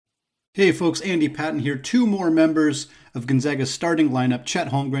Hey folks, Andy Patton here. Two more members of Gonzaga's starting lineup, Chet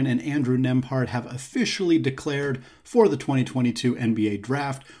Holmgren and Andrew Nembhard, have officially declared for the 2022 NBA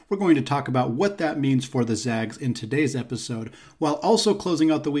Draft. We're going to talk about what that means for the Zags in today's episode, while also closing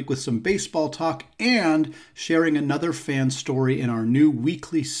out the week with some baseball talk and sharing another fan story in our new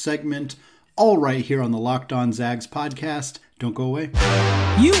weekly segment, all right here on the Locked On Zags podcast. Don't go away.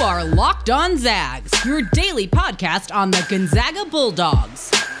 You are Locked On Zags, your daily podcast on the Gonzaga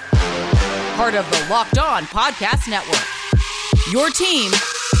Bulldogs. Part of the Locked On Podcast Network. Your team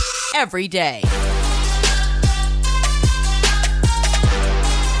every day.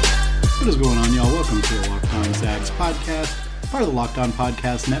 What is going on, y'all? Welcome to the Locked On Zags podcast, part of the Locked On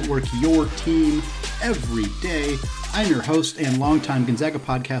Podcast Network, your team every day. I'm your host and longtime Gonzaga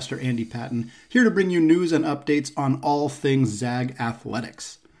podcaster, Andy Patton, here to bring you news and updates on all things Zag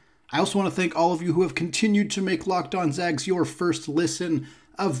athletics. I also want to thank all of you who have continued to make Locked On Zags your first listen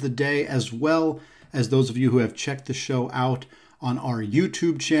of the day, as well as those of you who have checked the show out on our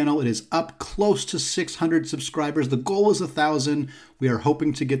YouTube channel. It is up close to 600 subscribers. The goal is 1,000. We are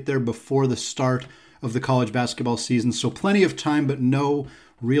hoping to get there before the start of the college basketball season, so plenty of time, but no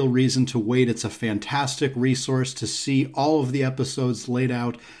real reason to wait. It's a fantastic resource to see all of the episodes laid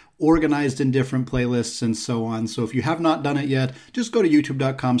out, organized in different playlists and so on. So if you have not done it yet, just go to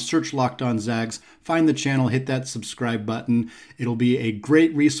youtube.com, search Locked On Zags, find the channel, hit that subscribe button. It'll be a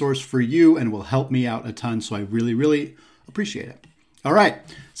great resource for you and will help me out a ton. So I really, really appreciate it. All right,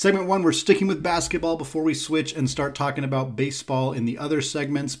 segment one, we're sticking with basketball before we switch and start talking about baseball in the other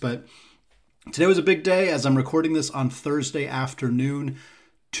segments. But today was a big day as I'm recording this on Thursday afternoon.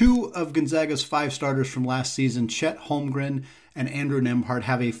 Two of Gonzaga's five starters from last season, Chet Holmgren and Andrew Nembhard,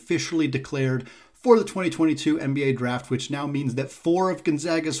 have officially declared for the 2022 NBA Draft, which now means that four of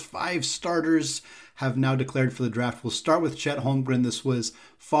Gonzaga's five starters have now declared for the draft. We'll start with Chet Holmgren. This was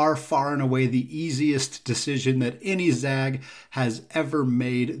far, far and away the easiest decision that any Zag has ever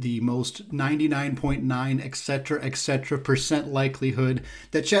made. The most 99.9, etc. percent likelihood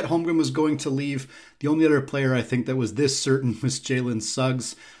that Chet Holmgren was going to leave. The only other player I think that was this certain was Jalen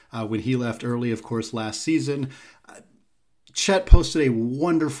Suggs when he left early, of course, last season. Chet posted a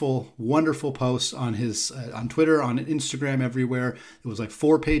wonderful, wonderful post on his on Twitter, on Instagram, everywhere. It was like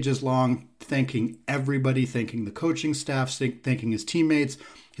 4 pages long, thanking everybody, thanking the coaching staff, thanking his teammates,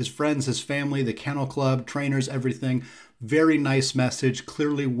 his friends, his family, the kennel club, trainers, everything. Very nice message,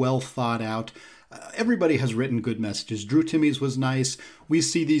 clearly well thought out. Everybody has written good messages. Drew Timme's was nice. We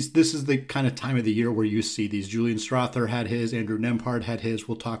see these. This is the kind of time of the year where you see these. Julian Strawther had his. Andrew Nembhard had his.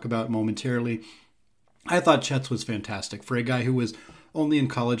 We'll talk about momentarily. I thought Chet's was fantastic for a guy who was only in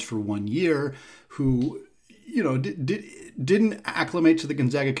college for 1 year, who, you know, didn't acclimate to the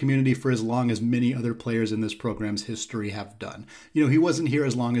Gonzaga community for as long as many other players in this program's history have done. You know, he wasn't here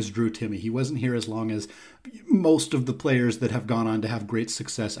as long as Drew Timme. He wasn't here as long as most of the players that have gone on to have great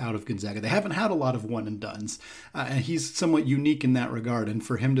success out of Gonzaga. They haven't had a lot of one and dones, and he's somewhat unique in that regard. And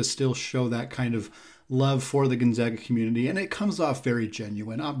for him to still show that kind of love for the Gonzaga community, and it comes off very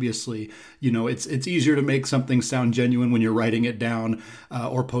genuine. Obviously, you know, it's easier to make something sound genuine when you're writing it down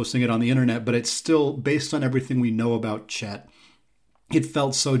or posting it on the internet, but it's still based on everything we know about Chet. It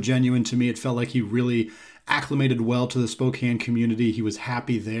felt so genuine to me. It felt like he really acclimated well to the Spokane community. He was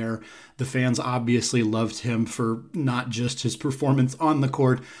happy there. The fans obviously loved him for not just his performance on the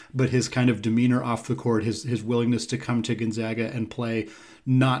court, but his kind of demeanor off the court, his willingness to come to Gonzaga and play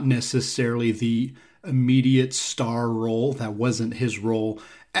not necessarily the immediate star role. That wasn't his role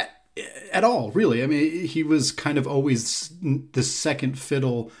at all, really. I mean, he was kind of always the second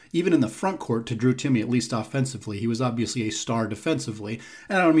fiddle, even in the front court, to Drew Timme, at least offensively. He was obviously a star defensively.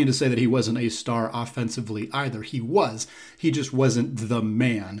 And I don't mean to say that he wasn't a star offensively either. He was. He just wasn't the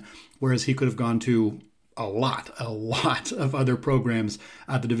man, whereas he could have gone to a lot of other programs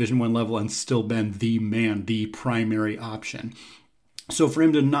at the Division I level and still been the man, the primary option. So for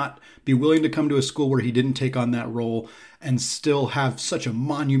him to not be willing to come to a school where he didn't take on that role and still have such a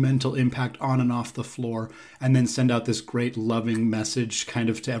monumental impact on and off the floor, and then send out this great loving message kind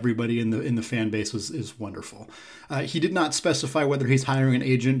of to everybody in the fan base is wonderful. He did not specify whether he's hiring an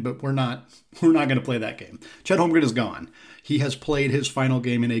agent, but we're not going to play that game. Chet Holmgren is gone. He has played his final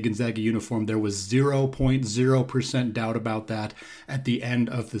game in a Gonzaga uniform. There was 0.0% doubt about that at the end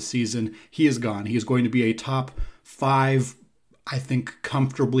of the season. He is gone. He is going to be a top 5, I think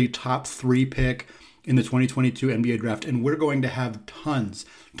comfortably top 3 pick in the 2022 NBA draft. And we're going to have tons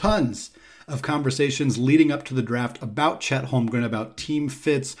of conversations leading up to the draft about Chet Holmgren, about team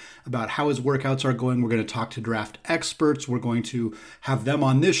fits, about how his workouts are going. We're going to talk to draft experts. We're going to have them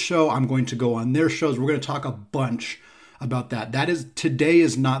on this show. I'm going to go on their shows. We're going to talk a bunch about that. Today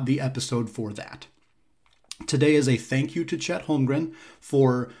is not the episode for that. Today is a thank you to Chet Holmgren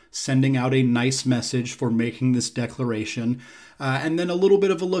for sending out a nice message, for making this declaration, and then a little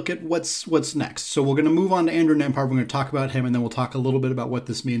bit of a look at what's next. So we're going to move on to Andrew Nembhard. We're going to talk about him, and then we'll talk a little bit about what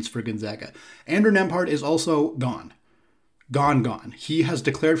this means for Gonzaga. Andrew Nembhard is also gone. Gone. He has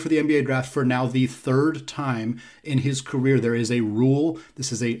declared for the NBA draft for now the third time in his career. There is a rule.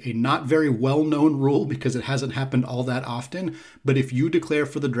 This is a not very well-known rule because it hasn't happened all that often. But if you declare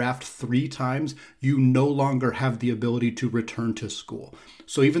for the draft 3 times, you no longer have the ability to return to school.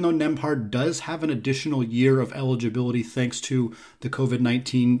 So even though Nembhard does have an additional year of eligibility thanks to the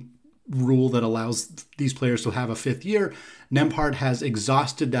COVID-19 rule that allows these players to have a 5th year, Nembhard has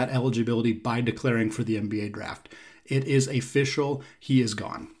exhausted that eligibility by declaring for the NBA draft. It is official. He is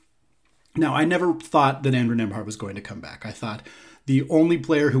gone. Now, I never thought that Andrew Nembhard was going to come back. I thought the only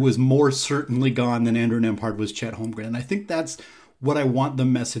player who was more certainly gone than Andrew Nembhard was Chet Holmgren. And I think that's what I want the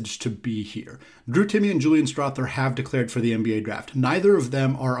message to be here. Drew Timme and Julian Strawther have declared for the NBA draft. Neither of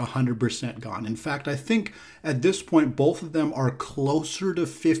them are 100% gone. In fact, I think at this point, both of them are closer to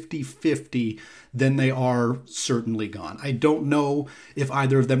 50-50 than they are certainly gone. I don't know if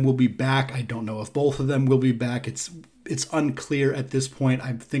either of them will be back. I don't know if both of them will be back. It's unclear at this point.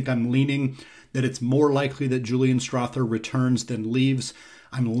 I think I'm leaning that it's more likely that Julian Strawther returns than leaves.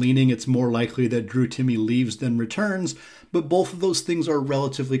 I'm leaning it's more likely that Drew Timme leaves than returns, but both of those things are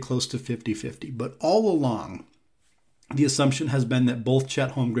relatively close to 50-50. But all along, the assumption has been that both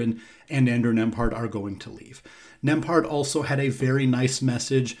Chet Holmgren and Andrew Nembhard are going to leave. Nembhard also had a very nice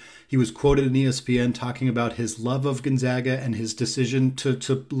message. He was quoted in ESPN talking about his love of Gonzaga and his decision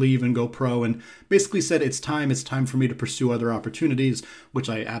to leave and go pro, and basically said, it's time for me to pursue other opportunities, which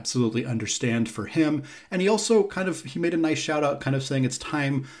I absolutely understand for him. And he also he made a nice shout out kind of saying it's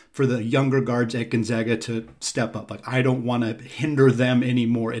time for the younger guards at Gonzaga to step up. Like, I don't want to hinder them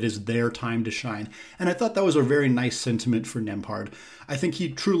anymore. It is their time to shine. And I thought that was a very nice sentiment for Nembhard. I think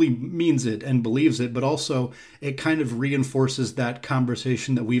he truly means it and believes it, but also it kind of reinforces that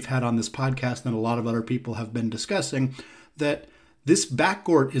conversation that we've had on this podcast and a lot of other people have been discussing, that this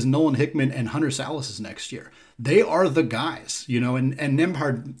backcourt is Nolan Hickman and Hunter Salas next year. They are the guys, and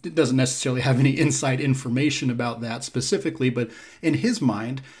Nembhard doesn't necessarily have any inside information about that specifically, but in his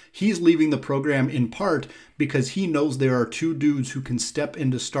mind, he's leaving the program in part because he knows there are 2 dudes who can step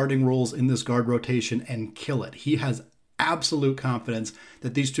into starting roles in this guard rotation and kill it. He has absolute confidence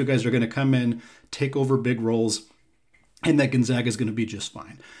that these 2 guys are going to come in, take over big roles, and that Gonzaga is going to be just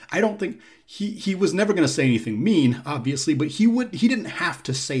fine. I don't think he was never going to say anything mean, obviously, but he didn't have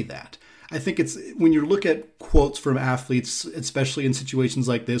to say that. I think it's when you look at quotes from athletes, especially in situations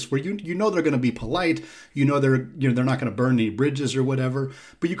like this, where you know they're going to be polite, they're not going to burn any bridges or whatever,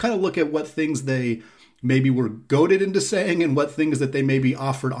 but you kind of look at what things they maybe were goaded into saying and what things that they maybe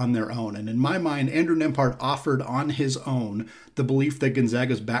offered on their own. And in my mind, Andrew Nembhard offered on his own the belief that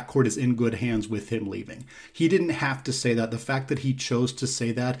Gonzaga's backcourt is in good hands with him leaving. He didn't have to say that. The fact that he chose to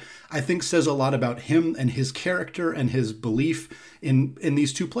say that, I think, says a lot about him and his character and his belief in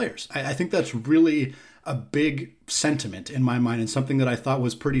these 2 players. I think that's really a big sentiment in my mind and something that I thought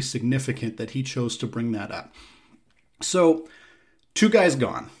was pretty significant that he chose to bring that up. So 2 guys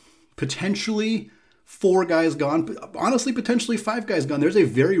gone, potentially 4 guys gone, honestly, potentially 5 guys gone. There's a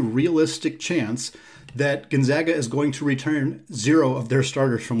very realistic chance that Gonzaga is going to return 0 of their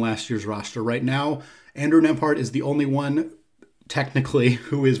starters from last year's roster. Right now, Andrew Nembhard is the only one, technically,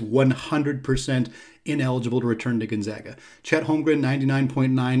 who is 100% ineligible to return to Gonzaga. Chet Holmgren,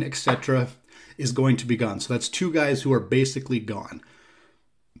 99.9, etc., is going to be gone. So that's 2 guys who are basically gone.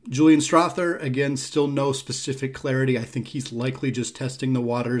 Julian Strawther, again, still no specific clarity. I think he's likely just testing the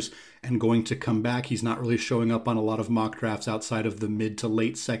waters and going to come back. He's not really showing up on a lot of mock drafts outside of the mid to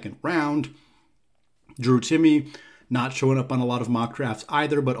late 2nd round. Drew Timme, not showing up on a lot of mock drafts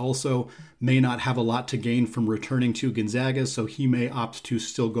either, but also may not have a lot to gain from returning to Gonzaga, so he may opt to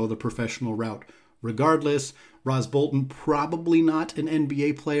still go the professional route regardless. Ross Bolton, probably not an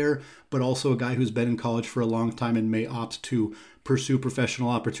NBA player, but also a guy who's been in college for a long time and may opt to pursue professional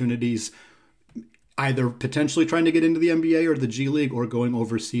opportunities, either potentially trying to get into the NBA or the G League or going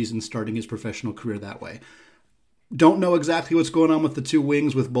overseas and starting his professional career that way. Don't know exactly what's going on with the 2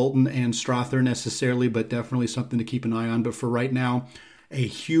 wings with Bolton and Strawther necessarily, but definitely something to keep an eye on. But for right now, a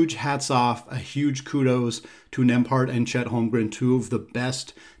huge hats off, a huge kudos to Nembhard and Chet Holmgren, 2 of the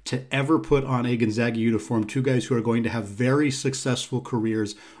best to ever put on a Gonzaga uniform, 2 guys who are going to have very successful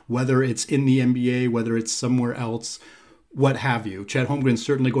careers, whether it's in the NBA, whether it's somewhere else. what have you. Chet Holmgren's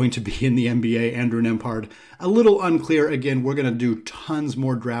certainly going to be in the NBA. Andrew Nembhard, a little unclear. Again, we're going to do tons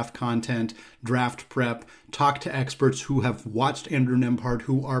more draft content, draft prep, talk to experts who have watched Andrew Nembhard,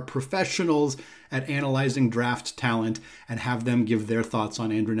 who are professionals at analyzing draft talent, and have them give their thoughts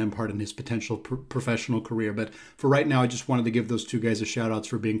on Andrew Nembhard and his potential professional career. But for right now, I just wanted to give those two guys a shout outs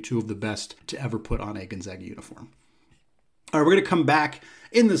for being two of the best to ever put on a Gonzaga uniform. All right, we're going to come back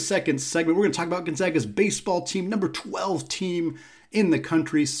in the second segment. We're going to talk about Gonzaga's baseball team, number 12 team in the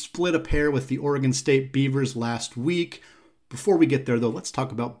country, split a pair with the Oregon State Beavers last week. Before we get there, though, let's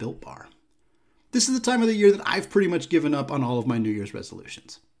talk about Built Bar. This is the time of the year that I've pretty much given up on all of my New Year's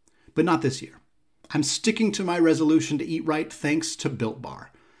resolutions. But not this year. I'm sticking to my resolution to eat right thanks to Built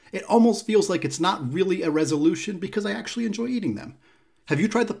Bar. It almost feels like it's not really a resolution because I actually enjoy eating them. Have you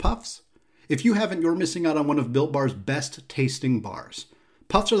tried the Puffs? If you haven't, you're missing out on one of Built Bar's best tasting bars.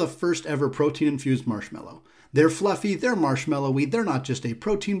 Puffs are the first ever protein-infused marshmallow. They're fluffy, they're marshmallowy, they're not just a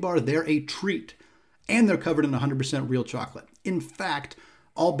protein bar, they're a treat. And they're covered in 100% real chocolate. In fact,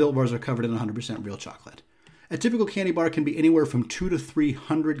 all Built Bars are covered in 100% real chocolate. A typical candy bar can be anywhere from 200 to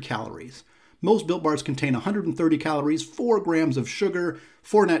 300 calories. Most Built Bars contain 130 calories, 4 grams of sugar,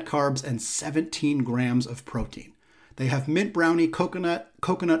 4 net carbs, and 17 grams of protein. They have mint brownie, coconut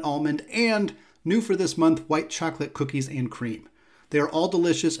almond, and, new for this month, white chocolate cookies and cream. They are all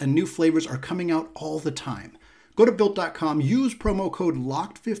delicious, and new flavors are coming out all the time. Go to Built.com, use promo code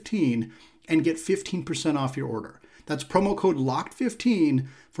LOCKED15, and get 15% off your order. That's promo code LOCKED15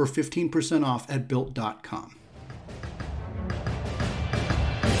 for 15% off at Built.com.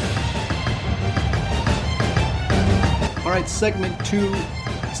 All right, segment 2.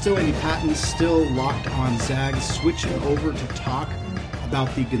 Still Andy Patton, still locked on Zags, switching over to talk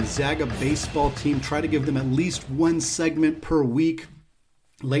about the Gonzaga baseball team. Try to give them at least one segment per week.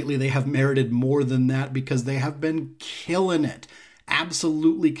 Lately, they have merited more than that because they have been killing it.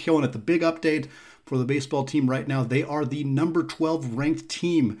 Absolutely killing it. The big update for the baseball team right now, they are the number 12 ranked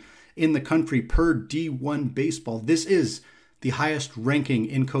team in the country per D1 baseball. This is the highest ranking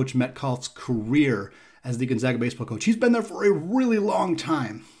in Coach Metcalf's career as the Gonzaga baseball coach. He's been there for a really long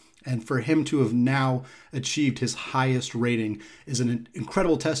time. And for him to have now achieved his highest rating is an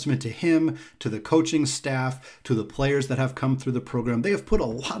incredible testament to him, to the coaching staff, to the players that have come through the program. They have put a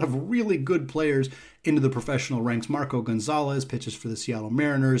lot of really good players into the professional ranks. Marco Gonzalez pitches for the Seattle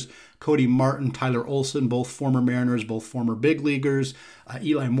Mariners. Cody Martin, Tyler Olson, both former Mariners, both former big leaguers.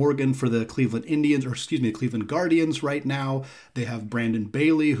 Eli Morgan for the Cleveland Guardians right now. They have Brandon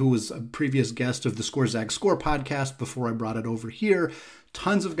Bailey, who was a previous guest of the Score Zag Score podcast before I brought it over here.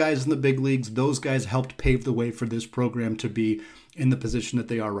 Tons of guys in the big leagues. Those guys helped pave the way for this program to be in the position that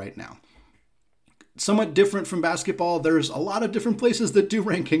they are right now. Somewhat different from basketball, there's a lot of different places that do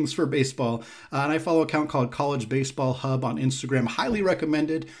rankings for baseball. And I follow an account called College Baseball Hub on Instagram. Highly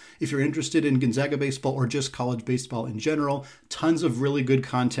recommended if you're interested in Gonzaga baseball or just college baseball in general. Tons of really good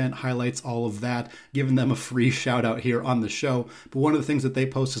content, highlights all of that. Giving them a free shout out here on the show. But one of the things that they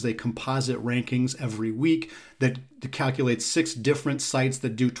post is a composite rankings every week that calculates 6 different sites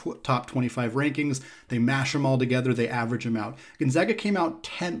that do top 25 rankings. They mash them all together. They average them out. Gonzaga came out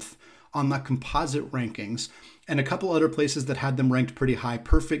 10th on the composite rankings, and a couple other places that had them ranked pretty high.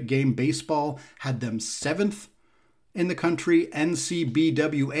 Perfect Game Baseball had them 7th in the country.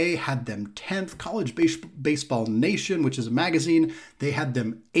 NCBWA had them 10th. College Baseball Nation, which is a magazine, they had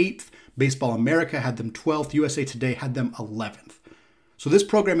them 8th. Baseball America had them 12th. USA Today had them 11th. So this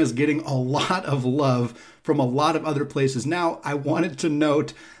program is getting a lot of love from a lot of other places. Now, I wanted to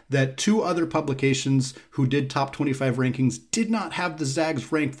note that 2 other publications who did top 25 rankings did not have the Zags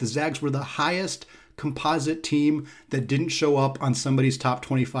ranked. The Zags were the highest composite team that didn't show up on somebody's top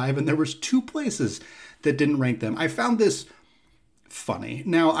 25, and there was 2 places that didn't rank them. I found this funny.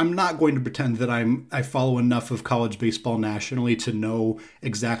 Now, I'm not going to pretend that I follow enough of college baseball nationally to know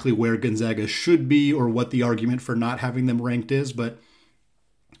exactly where Gonzaga should be or what the argument for not having them ranked is, but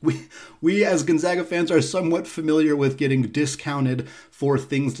we as Gonzaga fans are somewhat familiar with getting discounted for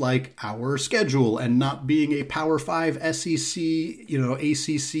things like our schedule and not being a Power 5 SEC,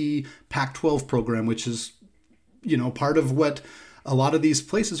 ACC, Pac-12 program, which is, part of what a lot of these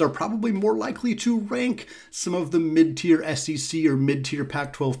places are probably more likely to rank some of the mid-tier SEC or mid-tier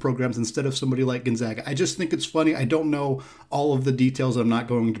Pac-12 programs instead of somebody like Gonzaga. I just think it's funny. I don't know all of the details. I'm not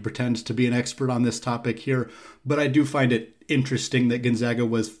going to pretend to be an expert on this topic here, but I do find it interesting that Gonzaga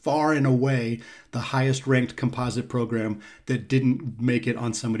was far and away the highest ranked composite program that didn't make it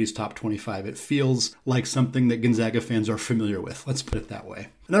on somebody's top 25. It feels like something that Gonzaga fans are familiar with. Let's put it that way.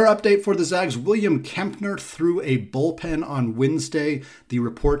 Another update for the Zags, William Kempner threw a bullpen on Wednesday. The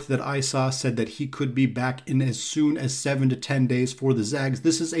report that I saw said that he could be back in as soon as 7 to 10 days for the Zags.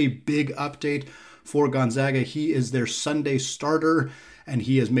 This is a big update for Gonzaga. He is their Sunday starter, and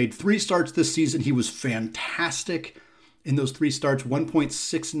he has made 3 starts this season. He was fantastic in those 3 starts,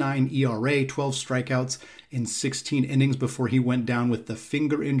 1.69 ERA, 12 strikeouts in 16 innings before he went down with the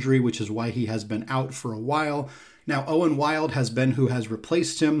finger injury, which is why he has been out for a while. Now, Owen Wild has been who has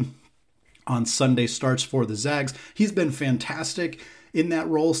replaced him on Sunday starts for the Zags. He's been fantastic in that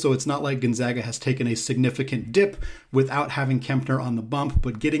role, so it's not like Gonzaga has taken a significant dip without having Kempner on the bump,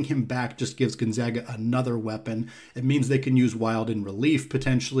 but getting him back just gives Gonzaga another weapon. It means they can use Wild in relief,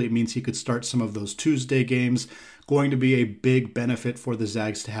 potentially. It means he could start some of those Tuesday games. Going to be a big benefit for the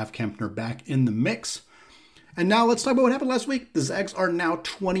Zags to have Kempner back in the mix. And now let's talk about what happened last week. The Zags are now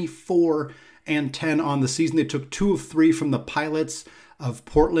 24-10 on the season. They took 2 of 3 from the Pilots of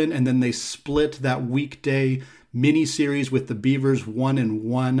Portland, and then they split that weekday mini series with the Beavers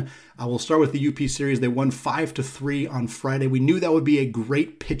 1-1. We'll start with the UP series. They won 5-3 on Friday. We knew that would be a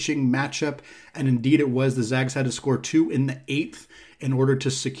great pitching matchup, and indeed it was. The Zags had to score 2 in the 8th in order to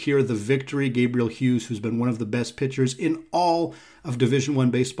secure the victory. Gabriel Hughes, who's been one of the best pitchers in all of Division I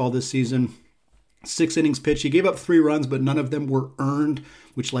baseball this season, 6 innings pitched. He gave up 3 runs, but none of them were earned,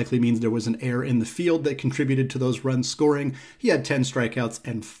 which likely means there was an error in the field that contributed to those runs scoring. He had 10 strikeouts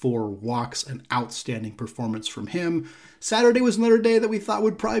and 4 walks, an outstanding performance from him. Saturday was another day that we thought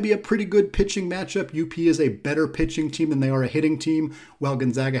would probably be a pretty good pitching matchup. UP is a better pitching team than they are a hitting team. While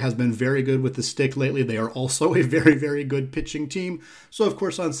Gonzaga has been very good with the stick lately, they are also a very, very good pitching team. So, of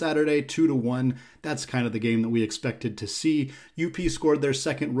course, on Saturday, 2-1, that's kind of the game that we expected to see. UP scored their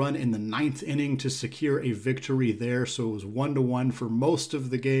second run in the 9th inning to secure a victory there, so it was 1-1 for most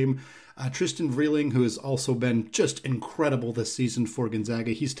of the game. Tristan Vreeling, who has also been just incredible this season for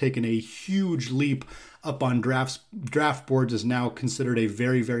Gonzaga, he's taken a huge leap up on draft boards, is now considered a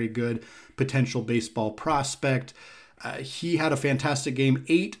very, very good potential baseball prospect. He had a fantastic game,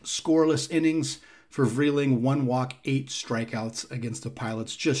 8 scoreless innings for Vreeling, 1 walk, 8 strikeouts against the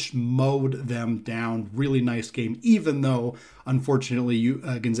Pilots. Just mowed them down. Really nice game, even though, unfortunately,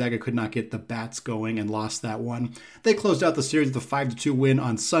 Gonzaga could not get the bats going and lost that one. They closed out the series with a 5-2 win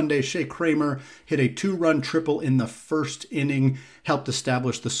on Sunday. Shea Kramer hit a 2-run triple in the first inning, helped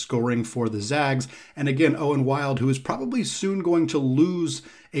establish the scoring for the Zags. And again, Owen Wild, who is probably soon going to lose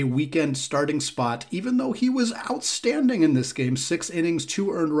a weekend starting spot, even though he was outstanding in this game. 6 innings,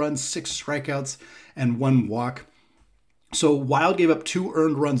 2 earned runs, 6 strikeouts, and 1 walk. So Wild gave up 2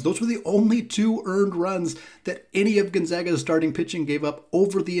 earned runs. Those were the only 2 earned runs that any of Gonzaga's starting pitching gave up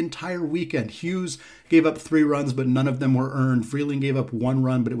over the entire weekend. Hughes gave up 3 runs, but none of them were earned. Vreeling gave up 1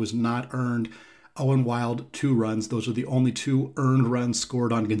 run, but it was not earned. Owen Wild, 2 runs. Those are the only 2 earned runs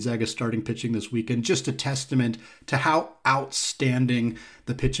scored on Gonzaga's starting pitching this weekend. Just a testament to how outstanding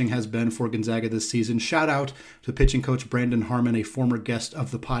the pitching has been for Gonzaga this season. Shout out to pitching coach Brandon Harmon, a former guest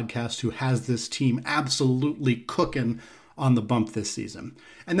of the podcast, who has this team absolutely cooking on the bump this season.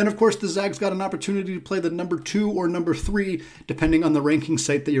 And then, of course, the Zags got an opportunity to play the number 2 or number 3, depending on the ranking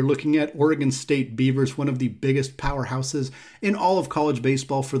site that you're looking at, Oregon State Beavers, one of the biggest powerhouses in all of college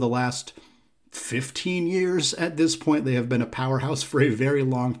baseball for the last 15 years at this point. They have been a powerhouse for a very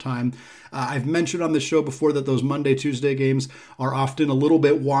long time. I've mentioned on the show before that those Monday, Tuesday games are often a little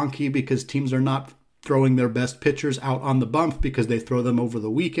bit wonky because teams are not throwing their best pitchers out on the bump because they throw them over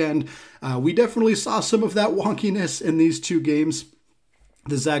the weekend. We definitely saw some of that wonkiness in these 2 games.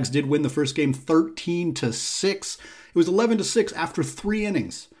 The Zags did win the first game 13-6. It was 11-6 after 3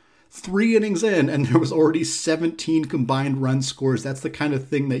 innings. 3 innings in, and there was already 17 combined run scores. That's the kind of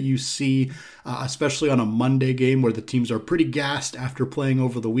thing that you see, especially on a Monday game where the teams are pretty gassed after playing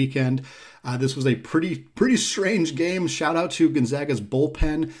over the weekend. This was a pretty strange game. Shout out to Gonzaga's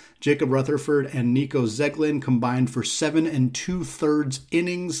bullpen. Jacob Rutherford and Nico Zeglin combined for 7 2/3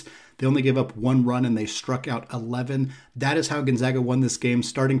 innings. They only gave up 1 run and they struck out 11. That is how Gonzaga won this game.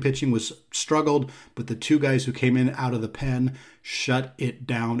 Starting pitching was struggled, but the 2 guys who came in out of the pen shut it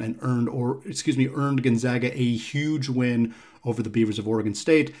down and earned Gonzaga a huge win over the Beavers of Oregon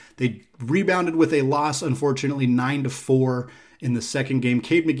State. They rebounded with a loss, unfortunately, 9-4 in the second game.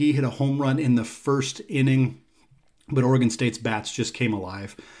 Cade McGee hit a home run in the first inning, but Oregon State's bats just came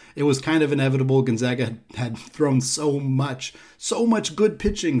alive. It was kind of inevitable. Gonzaga had thrown so much good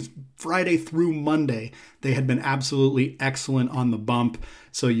pitching Friday through Monday, they had been absolutely excellent on the bump.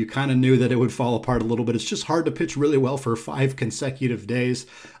 So you kind of knew that it would fall apart a little bit. It's just hard to pitch really well for 5 consecutive days.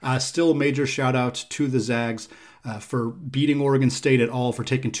 Still a major shout out to the Zags for beating Oregon State at all, for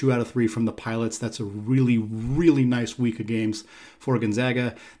taking 2 out of 3 from the Pilots. That's a really, really nice week of games for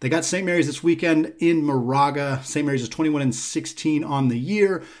Gonzaga. They got St. Mary's this weekend in Moraga. St. Mary's is 21-16 on the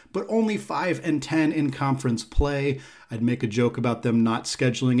year, but only 5-10 in conference play. I'd make a joke about them not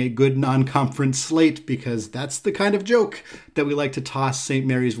scheduling a good non-conference slate, because that's the kind of joke that we like to toss St.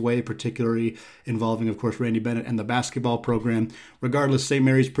 Mary's way, particularly involving, of course, Randy Bennett and the basketball program. Regardless, St.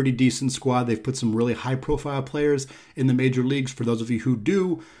 Mary's pretty decent squad. They've put some really high-profile players in the major leagues. For those of you who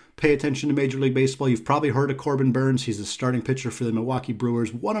do pay attention to Major League Baseball, you've probably heard of Corbin Burns. He's the starting pitcher for the Milwaukee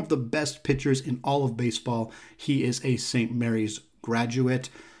Brewers, one of the best pitchers in all of baseball. He is a St. Mary's graduate.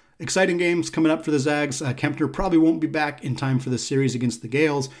 Exciting games coming up for the Zags. Kempner probably won't be back in time for the series against the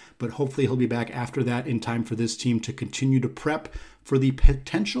Gales, but hopefully he'll be back after that in time for this team to continue to prep for the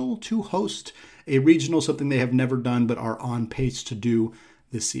potential to host a regional, something they have never done but are on pace to do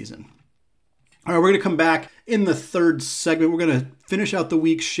this season. All right, we're going to come back in the third segment. We're going to finish out the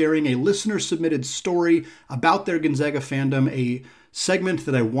week sharing a listener-submitted story about their Gonzaga fandom, a segment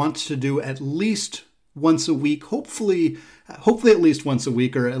that I want to do at least once a week, hopefully at least once a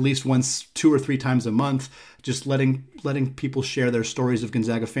week, or at least once 2 or 3 times a month, just letting people share their stories of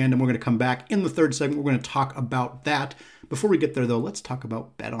Gonzaga fandom. We're going to come back in the third segment. We're going to talk about that. Before we get there, though, let's talk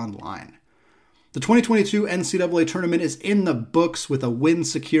about BetOnline. The 2022 NCAA tournament is in the books with a win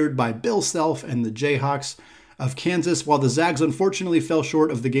secured by Bill Self and the Jayhawks of Kansas. While the Zags unfortunately fell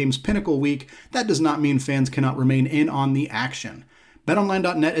short of the game's pinnacle week, that does not mean fans cannot remain in on the action.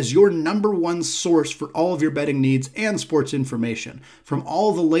 BetOnline.net is your number one source for all of your betting needs and sports information. From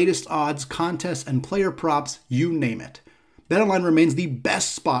all the latest odds, contests, and player props, you name it. BetOnline remains the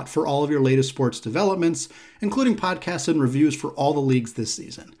best spot for all of your latest sports developments, including podcasts and reviews for all the leagues this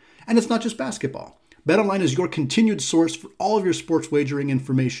season. And it's not just basketball. BetOnline is your continued source for all of your sports wagering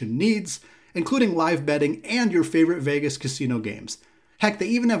information needs, including live betting and your favorite Vegas casino games. Heck, they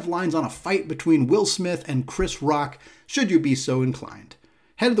even have lines on a fight between Will Smith and Chris Rock, should you be so inclined.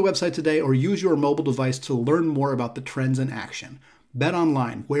 Head to the website today or use your mobile device to learn more about the trends in action.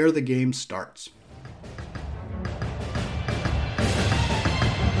 BetOnline, where the game starts.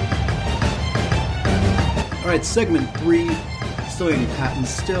 All right, segment 3, still Andy Patton,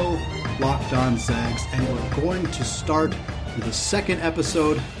 still Locked On Zags, and we're going to start with a second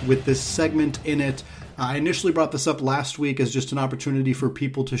episode with this segment in it. I initially brought this up last week as just an opportunity for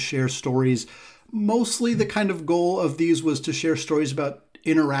people to share stories. Mostly the kind of goal of these was to share stories about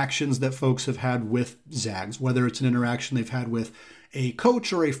interactions that folks have had with Zags, whether it's an interaction they've had with a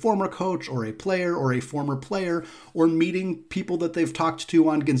coach or a former coach or a player or a former player, or meeting people that they've talked to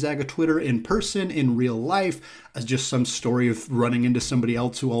on Gonzaga Twitter in person, in real life, as just some story of running into somebody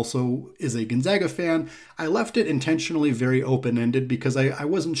else who also is a Gonzaga fan. I left it intentionally very open-ended because I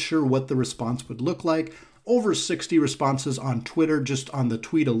wasn't sure what the response would look like. Over 60 responses on Twitter, just on the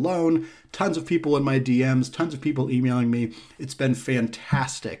tweet alone. Tons of people in my DMs, tons of people emailing me. It's been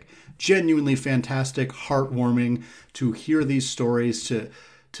fantastic. Genuinely fantastic, heartwarming to hear these stories, to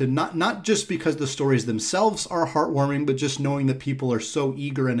not just because the stories themselves are heartwarming, but just knowing that people are so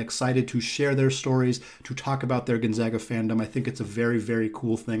eager and excited to share their stories, to talk about their Gonzaga fandom. I think it's a very, very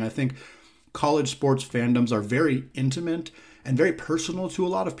cool thing. I think college sports fandoms are very intimate and very personal to a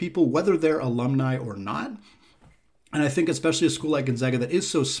lot of people, whether they're alumni or not. And I think especially a school like Gonzaga that is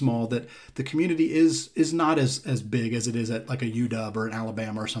so small, that the community is not as big as it is at like a UW or an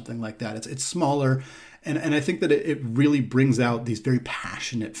Alabama or something like that. It's smaller. And I think that it really brings out these very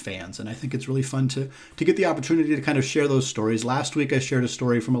passionate fans. And I think it's really fun to get the opportunity to kind of share those stories. Last week, I shared a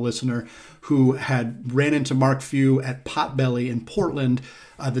story from a listener who had ran into Mark Few at Potbelly in Portland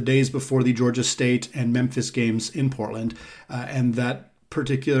the days before the Georgia State and Memphis games in Portland. And that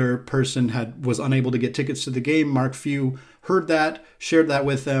particular person was unable to get tickets to the game. Mark Few heard that, shared that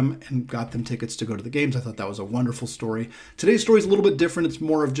with them, and got them tickets to go to the games. I thought that was a wonderful story. Today's story is a little bit different. It's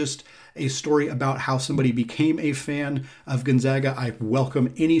more of just a story about how somebody became a fan of Gonzaga. I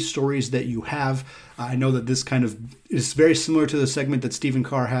welcome any stories that you have. I know that this kind of is very similar to the segment that Stephen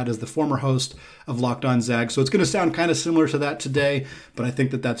Carr had as the former host of Locked On Zags. So it's going to sound kind of similar to that today, but I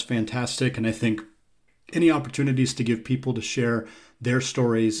think that that's fantastic. And I think any opportunities to give people to share their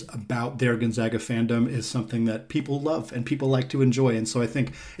stories about their Gonzaga fandom is something that people love and people like to enjoy. And so I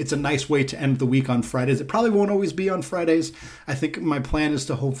think it's a nice way to end the week on Fridays. It probably won't always be on Fridays. I think my plan is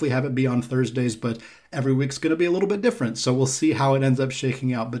to hopefully have it be on Thursdays, but every week's going to be a little bit different. So we'll see how it ends up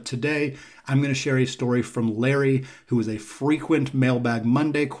shaking out. But today I'm going to share a story from Larry, who is a frequent Mailbag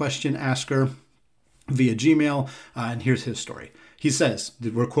Monday question asker via Gmail. And here's his story. He says,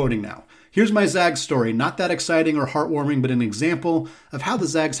 we're quoting now, "Here's my Zags story. Not that exciting or heartwarming, but an example of how the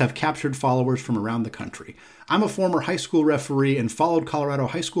Zags have captured followers from around the country. I'm a former high school referee and followed Colorado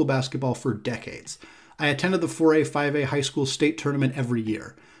high school basketball for decades. I attended the 4A, 5A high school state tournament every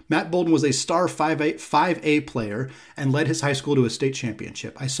year. Matt Bolden was a star 5A player and led his high school to a state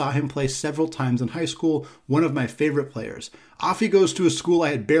championship. I saw him play several times in high school, one of my favorite players. Off he goes to a school I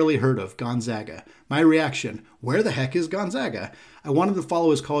had barely heard of, Gonzaga. My reaction, where the heck is Gonzaga? I wanted to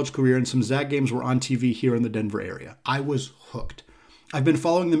follow his college career, and some Zag games were on TV here in the Denver area. I was hooked. I've been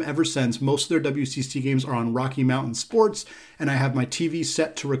following them ever since. Most of their WCC games are on Rocky Mountain Sports, and I have my TV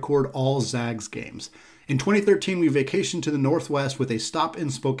set to record all Zags games. In 2013, we vacationed to the Northwest with a stop in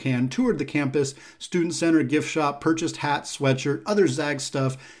Spokane, toured the campus, student center, gift shop, purchased hats, sweatshirt, other Zag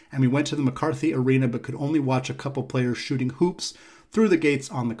stuff, and we went to the McCarthy Arena but could only watch a couple players shooting hoops through the gates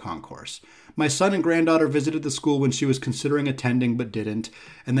on the concourse. My son and granddaughter visited the school when she was considering attending but didn't,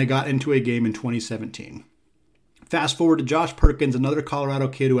 and they got into a game in 2017. Fast forward to Josh Perkins, another Colorado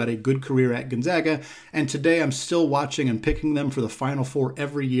kid who had a good career at Gonzaga, and today I'm still watching and picking them for the Final Four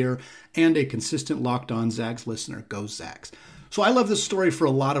every year, and a consistent Locked On Zags listener. Go Zags." So I love this story for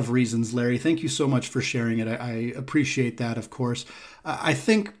a lot of reasons, Larry. Thank you so much for sharing it. I appreciate that, of course. I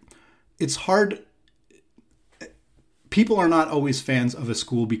think it's hard. People are not always fans of a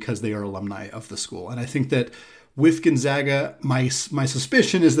school because they are alumni of the school, and I think that with Gonzaga, my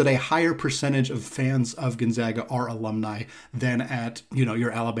suspicion is that a higher percentage of fans of Gonzaga are alumni than at,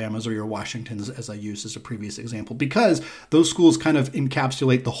 your Alabamas or your Washingtons, as I used as a previous example, because those schools kind of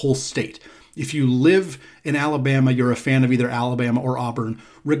encapsulate the whole state. If you live in Alabama, you're a fan of either Alabama or Auburn,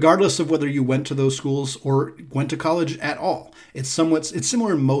 regardless of whether you went to those schools or went to college at all. It's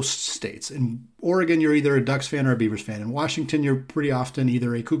similar in most states. In Oregon, you're either a Ducks fan or a Beavers fan. In Washington, you're pretty often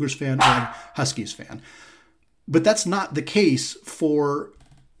either a Cougars fan or a Huskies fan. But that's not the case for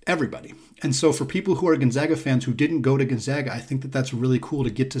everybody. And so for people who are Gonzaga fans who didn't go to Gonzaga, I think that that's really cool to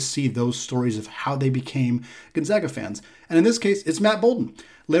get to see those stories of how they became Gonzaga fans. And in this case, it's Matt Bolden.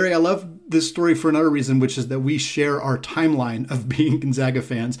 Larry, I love this story for another reason, which is that we share our timeline of being Gonzaga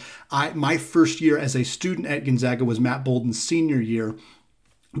fans. My first year as a student at Gonzaga was Matt Bolden's senior year,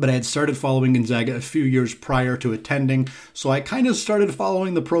 but I had started following Gonzaga a few years prior to attending. So I kind of started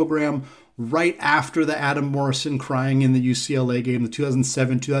following the program right after the Adam Morrison crying in the UCLA game, the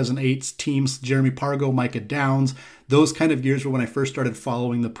 2007-2008 teams, Jeremy Pargo, Micah Downs. Those kind of years were when I first started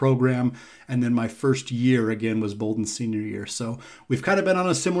following the program. And then my first year, again, was Bolden's senior year. So we've kind of been on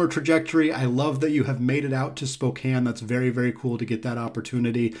a similar trajectory. I love that you have made it out to Spokane. That's very, very cool to get that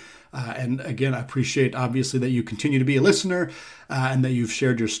opportunity. And again, I appreciate, obviously, that you continue to be a listener and that you've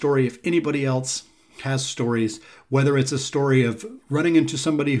shared your story. If anybody else has stories, whether it's a story of running into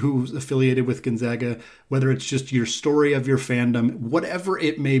somebody who's affiliated with Gonzaga, whether it's just your story of your fandom, whatever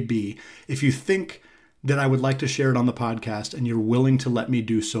it may be, if you think that I would like to share it on the podcast and you're willing to let me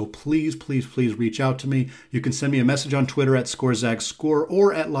do so, please, please, please reach out to me. You can send me a message on Twitter at ScoreZagsScore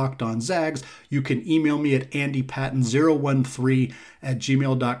or at LockedOnZags. You can email me at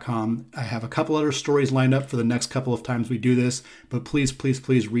andypatton013@gmail.com. I have a couple other stories lined up for the next couple of times we do this, but please, please,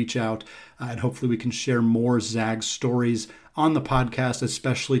 please reach out and hopefully we can share more Zags stories on the podcast,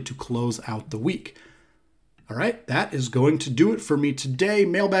 especially to close out the week. All right, that is going to do it for me today.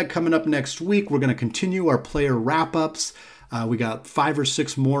 Mailbag coming up next week. We're going to continue our player wrap-ups. We got 5 or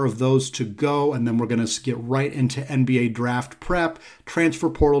 6 more of those to go, and then we're going to get right into NBA draft prep, transfer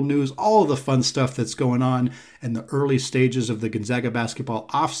portal news, all of the fun stuff that's going on in the early stages of the Gonzaga basketball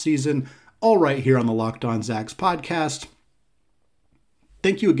offseason, all right here on the Locked On Zags podcast.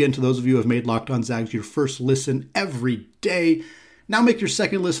 Thank you again to those of you who have made Locked On Zags your first listen every day. Now make your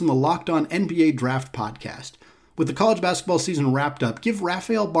second listen the Locked On NBA Draft Podcast. With the college basketball season wrapped up, give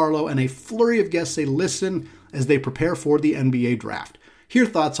Rafael Barlow and a flurry of guests a listen as they prepare for the NBA Draft. Hear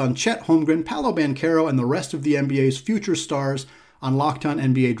thoughts on Chet Holmgren, Paolo Banchero, and the rest of the NBA's future stars on Locked On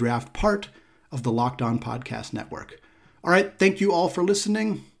NBA Draft, part of the Locked On Podcast Network. All right, thank you all for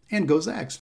listening, and go Zags.